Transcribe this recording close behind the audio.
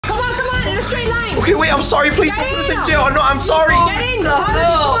a straight line. Okay, wait, I'm sorry, please. Put us in jail. No, I'm sorry. Get in. Come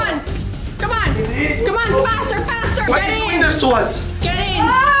on. Come on. Come on, faster, faster. Why are you doing this to us? Get in.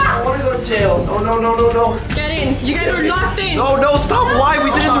 I want to go to jail. No. Get in. You guys are locked in. No, stop. Why?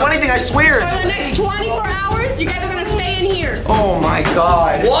 We didn't do anything, I swear. For the next 24 hours, you guys are gonna stay in here. Oh my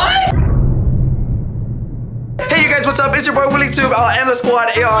God. What? Hey you guys, what's up? It's your boy Willytube and the squad.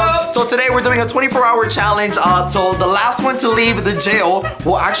 So today we're doing a 24-hour challenge. So the last one to leave the jail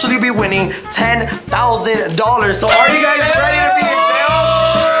will actually be winning $10,000. So are you guys ready to be in jail?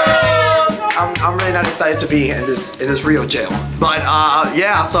 I'm really not excited to be in this real jail. But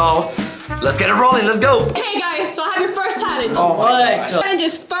yeah, so let's get it rolling. Let's go. Okay guys, so I have your first challenge. Oh my God. Challenge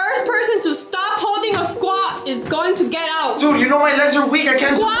is first person to stop holding a squat is going to get out. Dude, you know my legs are weak. I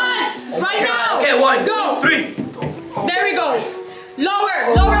can't do Squats right now. Okay, 1, go. 3. There we go.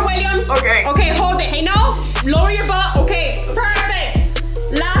 Lower, William. Okay. Okay, hold it. Hey, now, lower your butt. Okay, perfect.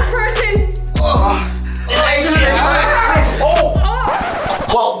 Last person.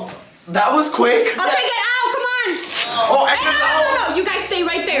 Well, that was quick. I'll take it out. Come on. Oh, Hey, no. You guys stay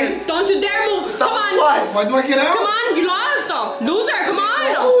right there. Don't you dare move. Stop Come the on. slide. Why do I get out? Come on, you lost. Loser, come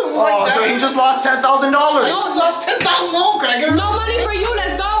on. Oh, dude, he just lost $10,000. Lost 10,000. No, can I get No money for you.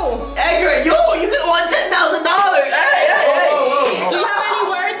 Let's go. Edgar, you can won $10,000. Hey. Do you have any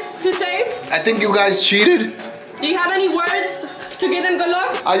words to say? I think you guys cheated. Do you have any words to give them good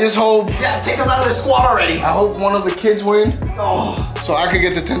luck? I just hope, Yeah, take us out of this squad already. I hope one of the kids win, so I could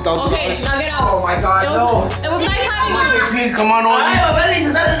get the $10,000. Okay, now get out. Oh my God, no. It was nice having you. Come on, Orly.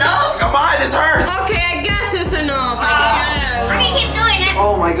 Is that enough? Come on, this hurts. Okay, I guess it's enough. I guess. Keep doing it.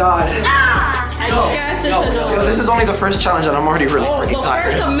 Oh my God. I guess it's enough. Yo, this is only the first challenge and I'm already really freaking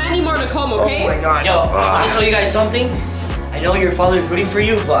tired. There's many more to come, okay? Oh my God. Yo, I'll tell you guys something. I know your father's rooting for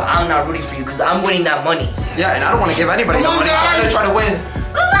you, but I'm not rooting for you because I'm winning that money. Yeah, and I don't want to give anybody the Come on, money. So I'm guys. gonna try to win.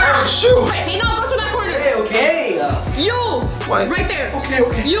 Oh, shoot. Wait, hey, no, go to that corner. Okay. You, What? right there. Okay.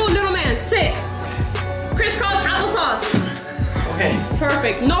 You, little man, sit. Crisscross applesauce. Okay.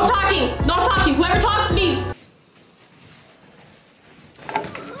 Perfect. No talking. No talking. Whoever talks, leaves.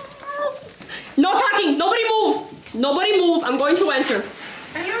 No talking. Nobody move. Nobody move. I'm going to enter.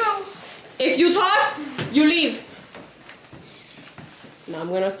 If you talk, you leave. Now I'm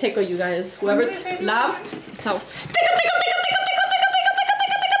gonna tickle you guys. Whoever laughs, so tickle.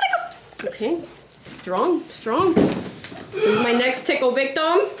 Okay, strong. This is my next tickle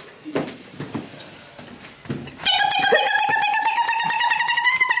victim.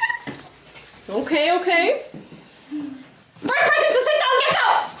 Okay. First person to sit down gets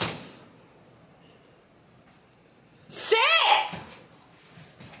out. Sit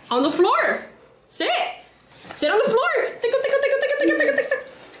on the floor. Sit on the floor. Tickle.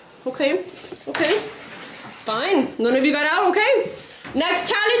 Okay. Fine. None of you got out, okay? Next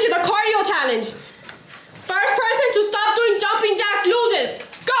challenge is a cardio challenge. First person to stop doing jumping jacks loses.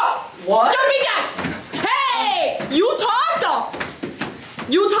 Go! What? Jumping jacks! Hey! You talked!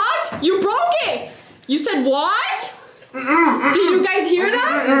 You talked? You broke it! You said what? Did you guys hear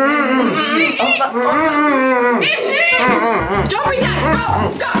that? Jumping jacks!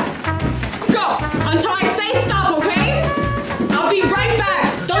 Go! Until I say stop, okay? I'll be right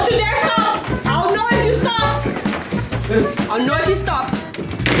back. Don't you dare stop! I'll know if you stop. I'll know if you stop.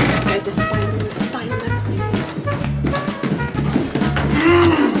 Okay, the spine.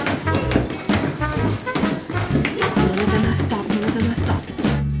 None of them has stopped.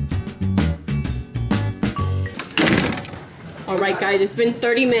 All right, guys, it's been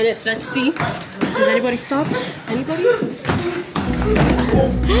 30 minutes. Let's see. Has anybody stopped? Anybody?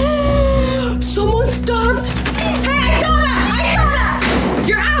 Someone stopped. Hey, I saw that.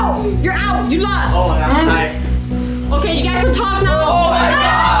 You're out. You lost. Oh, I'm tired. Okay, you guys can talk now. Oh my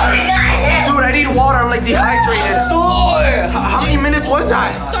God. Dude, I need water. I'm like dehydrated. Sore. How many minutes was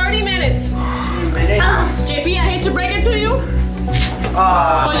that? 30 minutes. JP, I hate to break it to you,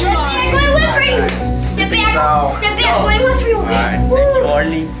 but you lost. Alright, thank you,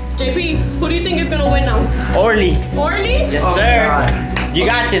 Orly. JP, who do you think is gonna win now? Orly. Orly? Yes, Oh, sir. God. You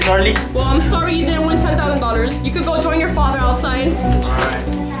got this, Orly. Well, I'm sorry you didn't win $10,000. You could go join your father outside. Alright.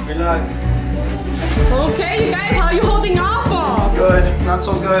 Good luck. Okay, you guys, how are you holding off for? Good. Not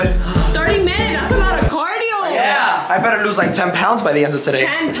so good. 30 minutes, that's a lot of cardio. Yeah. I better lose like 10 pounds by the end of today.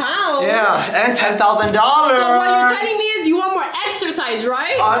 10 pounds? Yeah, and $10,000. So what you're telling me is you want more exercise,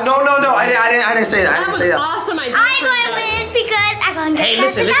 right? No. I didn't say that. I didn't say That that. was awesome idea. I'm going to win because I'm going to Hey,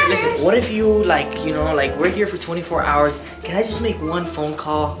 listen. What if you, we're here for 24 hours. Can I just make one phone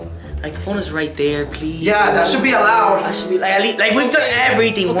call? Like the phone is right there, please. Yeah, that should be allowed. That should be like at least like we've done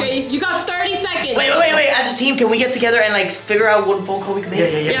everything. Okay, you got 30 seconds. Wait. As a team, can we get together and like figure out what phone call we can make?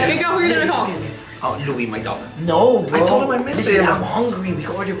 Yeah, figure out who you're gonna call. Oh, Louis, my dog. No, bro. I told him I missed Listen, him. I'm hungry. We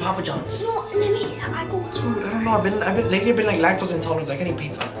can order Papa John's. No, let me. I go. Dude, I don't know. Lately I've been like lactose intolerant. I can eat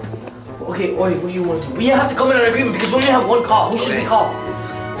pizza. Okay, Oi, what do you want to do? We have to come in an agreement because we only have one call. Who should we call?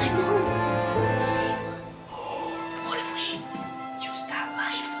 My mom. What if we use that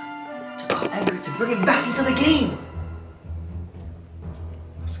life to call Edgar to bring him back into the game?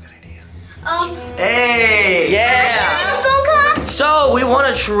 That's a good idea. Hey! Yeah! Phone call? So, we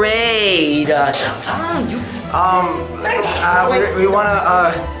want to trade. We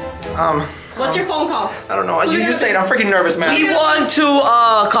wanna What's your phone call? I don't know. You say it. I'm freaking nervous, man. We want to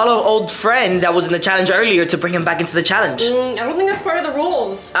call an old friend that was in the challenge earlier to bring him back into the challenge. I don't think that's part of the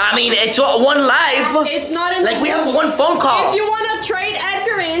rules. I mean, it's one life. It's not in Like, the we have one phone call. If you want to trade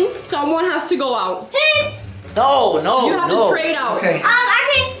Edgar in, someone has to go out. No. You have to trade out. Okay.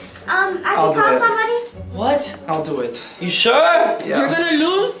 I I'll can do call it. somebody. What? I'll do it. You sure? Yeah. You're gonna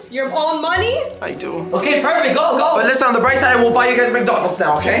lose your own money? I do. Okay, perfect. Go. But listen, on the bright side, we'll buy you guys McDonald's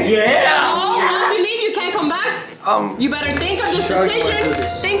now, okay? Yeah. Oh, once you leave, you can't come back? You better think of this decision.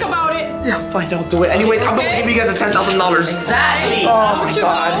 Think about it. Yeah, fine, I'll do it. Anyways, I'm gonna give you guys a $10,000. Exactly. Oh my Don't you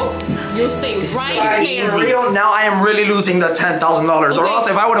God. go. You stay right Guys, here. for real, now I am really losing the $10,000. Or else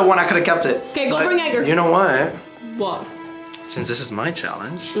if I would have won, I could have kept it. Okay, go bring Edgar. You know what? What? Since this is my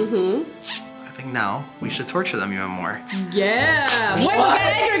challenge, I think now we should torture them even more. Yeah. Wait, go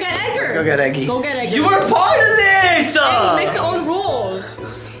get Edgar. Get Edgar. Let's go get Eggy. Go get Edgar. You were part of this. He makes his own rules.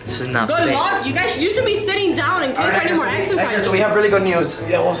 This is not Good fair. luck. You guys, you should be sitting down in case any more exercises. So we have really good news.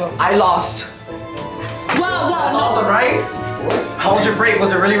 Yeah, what's up? I lost. Well, That's awesome, right? Of course. How was your break?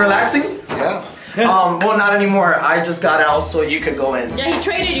 Was it really relaxing? Yeah. Well, not anymore. I just got out so you could go in. Yeah, he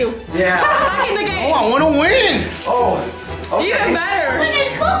traded you. Yeah. Back in the game. Oh, I want to win. Oh. Okay. Even better.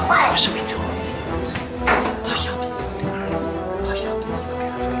 What should we do? Push-ups. Push-ups.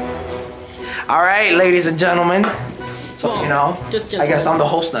 All right, ladies and gentlemen. So, Well, you know, just I guess I'm the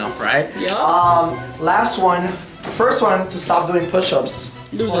host now, right? Yeah. Last one, first one to stop doing push-ups,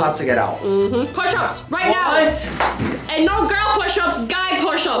 we'll have to get out. Push-ups right now. And no girl push-ups, guy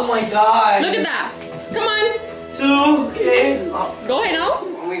push-ups. Oh my God. Look at that. Come on. 2. Okay. Go ahead now.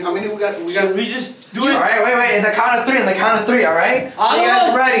 How many we got? Should we just do it? All right, wait. In the count of three, all right? All So you of guys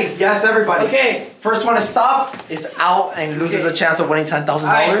us? ready? Yes, everybody. Okay. First one to stop is out and loses a chance of winning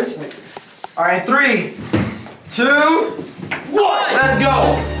 $10,000. All right, 3, 2, 1. Let's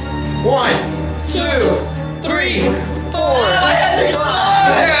go. 1, 2, 3, 4, 5,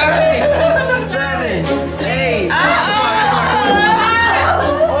 6, 7, 8.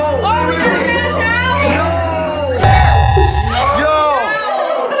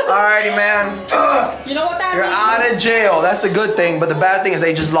 Alrighty, man. You know what that You're means? out of jail. That's a good thing, but the bad thing is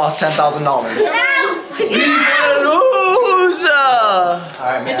they just lost $10,000.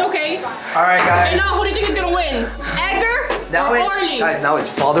 Alright, man. It's okay. Alright, guys. And now, who do you think is gonna win? Edgar Now or it's, Orly? guys, now it's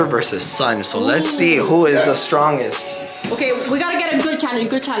father versus son. So let's see who is the strongest. Okay, we gotta get a good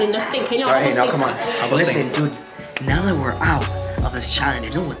challenge. Let's think. Hey, now, Alright, now think. come on. Listen, dude. Now that we're out of this challenge,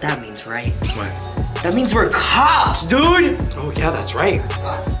 you know what that means, right? What? That means we're cops, dude. Oh yeah, that's right.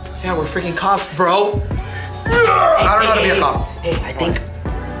 Yeah, we're freaking cops, bro. I don't know how to be a cop. Hey, I think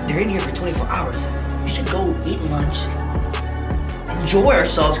they're in here for 24 hours. We should go eat lunch, enjoy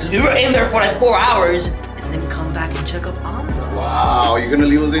ourselves, because we were in there for like 4 hours, and then come back and check up on them. Wow, you're gonna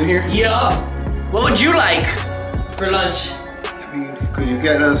leave us in here? Yeah. What would you like for lunch? I mean, could you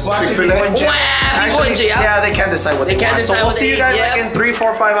get us Well, actually, Chick-fil-A? we went Actually, yeah, they can't decide what they can't want. So decide we'll what see they you guys eat, like yeah. in 3,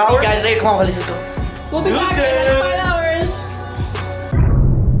 4, 5 See hours. you guys later. Come on, let's just go. We'll be back in like 5 hours.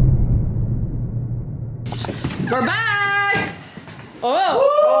 We're back. Oh.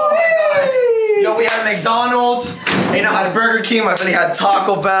 Oh my God. Yo, we had McDonald's. You know, had Burger King. My buddy had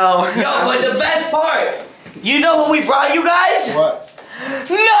Taco Bell. Yo, but the best part, you know what we brought you guys? What?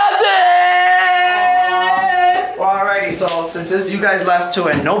 Nothing! Well, alrighty. So since it's you guys last two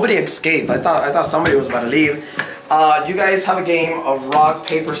and nobody escaped, I thought somebody was about to leave. You guys have a game of rock,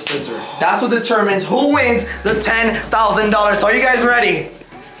 paper, scissors. That's what determines who wins the $10,000. So are you guys ready?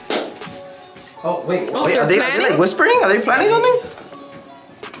 Oh wait, Oh, wait. they're Are they planning? like whispering? Are they planning something?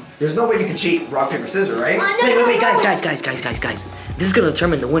 There's no way you can cheat rock, paper, scissors, right? Wait, guys. This is gonna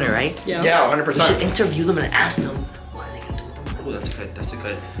determine the winner, right? Yeah. Yeah, We should 100%. interview them and ask them what are they gonna do with them. Oh, that's a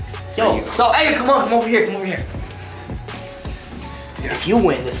good. Yo, so hey, come over here. If you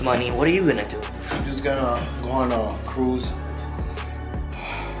win this money, what are you gonna do? I'm just gonna go on a cruise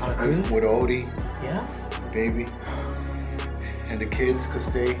On a cruise? with Odie, Yeah? baby, and the kids could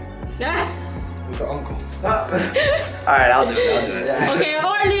stay. With the uncle. Alright, I'll do it. Okay,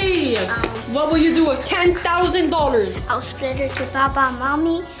 Orly. What will you do with $10,000? I'll split her to Papa and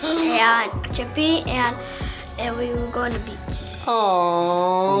Mommy and Chippy, and we will go on the beach.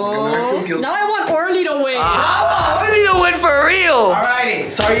 Oh. guilty. Now I want Orly to win. I need to win for real.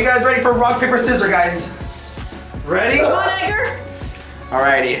 Alrighty, so are you guys ready for rock, paper, scissors, guys? Ready? Come on, Edgar.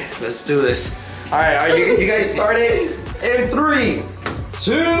 Alrighty, let's do this. Alright, are you guys started in 3,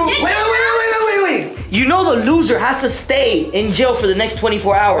 2. Wait. You know the loser has to stay in jail for the next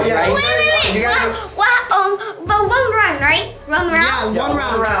 24 hours, Yeah. right? You guys But one round, right? One round? Yeah,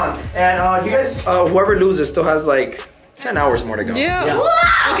 one round. And you guys, whoever loses still has like 10 hours more to go. Yeah.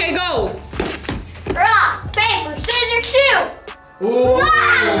 Wow. Okay, go. Rock, paper, scissors, shoot. Ooh.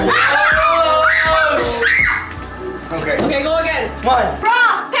 Okay. Okay, go again. One.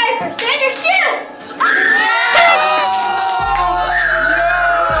 Rock, paper, scissors, shoot.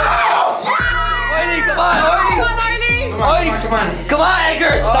 Come on,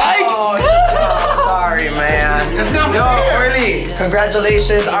 Edgar. Psych. Sorry, man. It's not Yo, fair. Orly,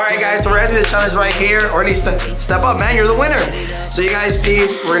 congratulations. All right, guys, so we're ending the challenge right here. Orly, step up, man. You're the winner. So you guys,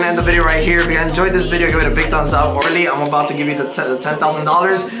 peeps, we're gonna end the video right here. If you guys enjoyed this video, give it a big thumbs up. Orly, I'm about to give you the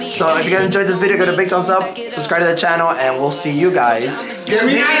 $10,000. So if you guys enjoyed this video, give it a big thumbs up. Subscribe to the channel, and we'll see you guys.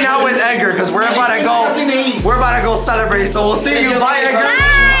 Maybe not with Edgar, because we're about to go celebrate. So we'll see you. Bye,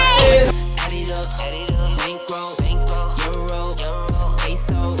 Edgar.